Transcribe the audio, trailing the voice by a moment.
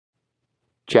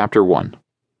Chapter 1.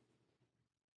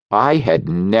 I had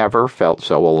never felt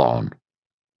so alone.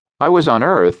 I was on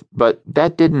Earth, but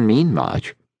that didn't mean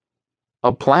much.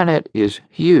 A planet is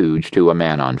huge to a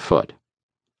man on foot.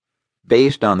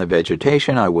 Based on the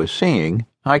vegetation I was seeing,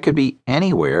 I could be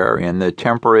anywhere in the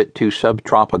temperate to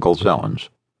subtropical zones.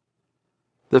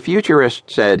 The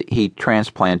futurist said he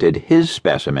transplanted his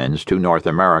specimens to North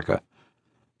America.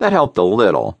 That helped a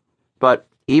little, but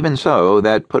even so,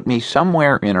 that put me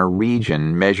somewhere in a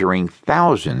region measuring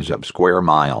thousands of square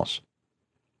miles.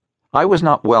 I was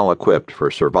not well equipped for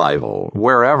survival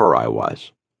wherever I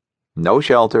was. No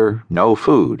shelter, no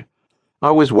food.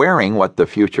 I was wearing what the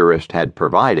futurist had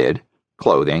provided: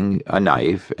 clothing, a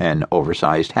knife, an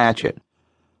oversized hatchet.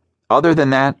 Other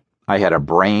than that, I had a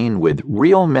brain with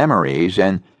real memories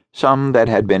and some that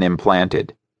had been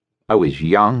implanted. I was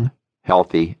young,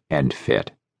 healthy, and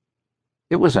fit.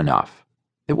 It was enough.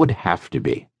 It would have to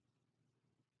be.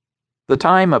 The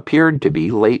time appeared to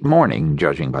be late morning,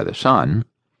 judging by the sun.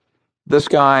 The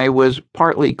sky was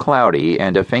partly cloudy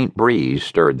and a faint breeze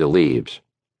stirred the leaves.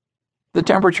 The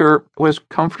temperature was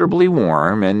comfortably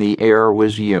warm and the air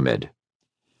was humid.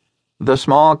 The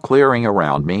small clearing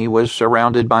around me was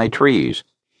surrounded by trees,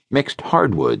 mixed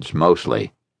hardwoods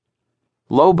mostly.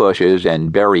 Low bushes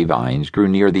and berry vines grew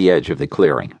near the edge of the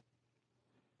clearing.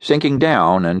 Sinking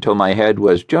down until my head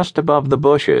was just above the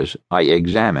bushes, I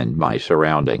examined my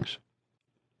surroundings.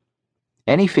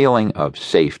 Any feeling of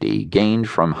safety gained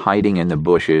from hiding in the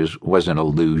bushes was an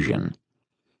illusion.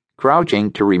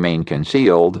 Crouching to remain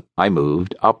concealed, I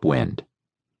moved upwind.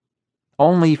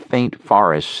 Only faint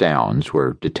forest sounds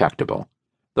were detectable,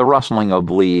 the rustling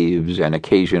of leaves and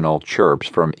occasional chirps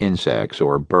from insects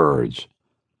or birds.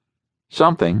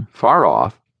 Something, far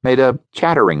off, made a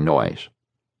chattering noise.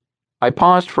 I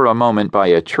paused for a moment by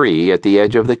a tree at the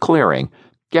edge of the clearing,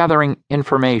 gathering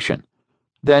information,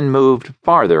 then moved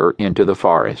farther into the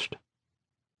forest.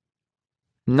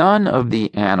 None of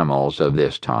the animals of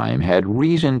this time had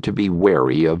reason to be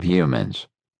wary of humans.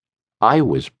 I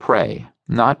was prey,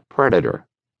 not predator.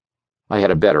 I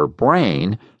had a better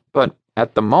brain, but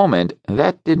at the moment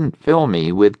that didn't fill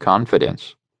me with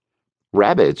confidence.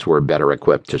 Rabbits were better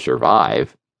equipped to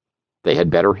survive. They had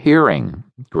better hearing,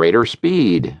 greater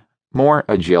speed, more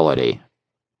agility.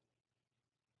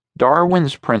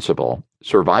 Darwin's principle,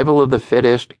 survival of the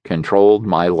fittest, controlled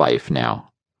my life now.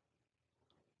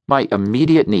 My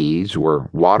immediate needs were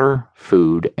water,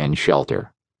 food, and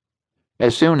shelter.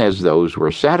 As soon as those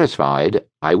were satisfied,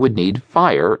 I would need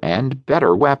fire and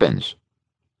better weapons.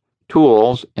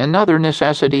 Tools, another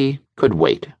necessity, could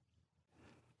wait.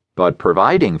 But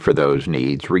providing for those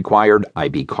needs required I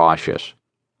be cautious.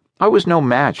 I was no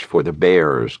match for the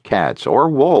bears, cats, or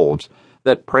wolves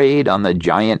that preyed on the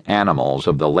giant animals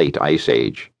of the late Ice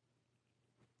Age.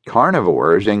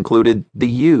 Carnivores included the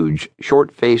huge,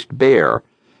 short-faced bear,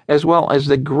 as well as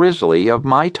the grizzly of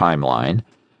my timeline,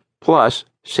 plus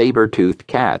saber-toothed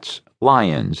cats,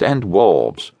 lions, and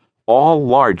wolves, all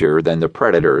larger than the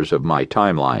predators of my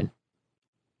timeline.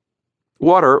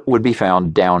 Water would be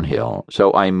found downhill,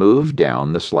 so I moved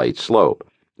down the slight slope,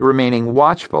 remaining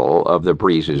watchful of the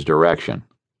breeze's direction.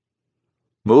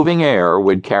 Moving air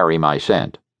would carry my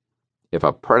scent. If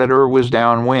a predator was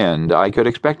downwind, I could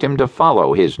expect him to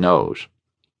follow his nose.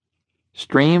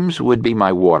 Streams would be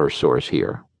my water source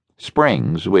here.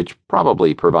 Springs, which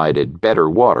probably provided better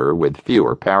water with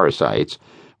fewer parasites,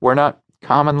 were not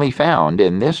commonly found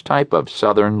in this type of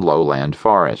southern lowland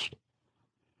forest.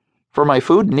 For my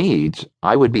food needs,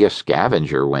 I would be a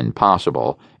scavenger when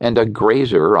possible, and a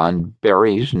grazer on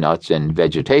berries, nuts, and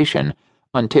vegetation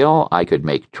until I could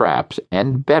make traps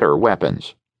and better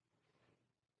weapons.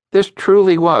 This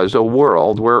truly was a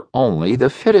world where only the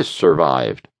fittest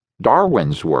survived.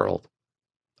 Darwin's world.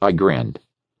 I grinned.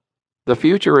 The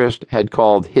futurist had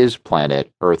called his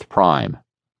planet Earth Prime.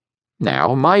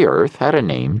 Now my Earth had a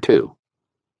name too.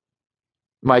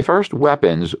 My first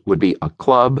weapons would be a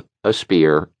club, a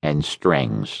spear, and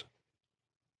strings.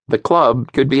 The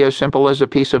club could be as simple as a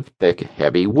piece of thick,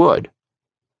 heavy wood.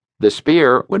 The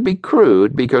spear would be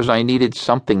crude because I needed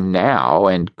something now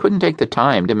and couldn't take the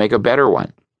time to make a better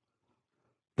one.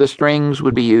 The strings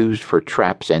would be used for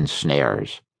traps and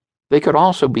snares. They could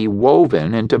also be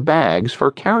woven into bags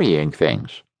for carrying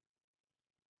things.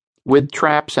 With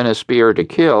traps and a spear to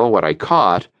kill what I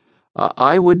caught,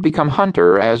 I would become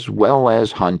hunter as well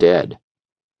as hunted.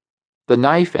 The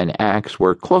knife and axe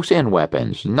were close-in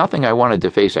weapons, nothing I wanted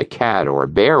to face a cat or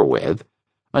bear with.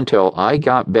 Until I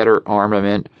got better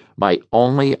armament, my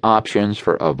only options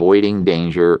for avoiding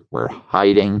danger were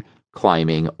hiding,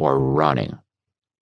 climbing, or running.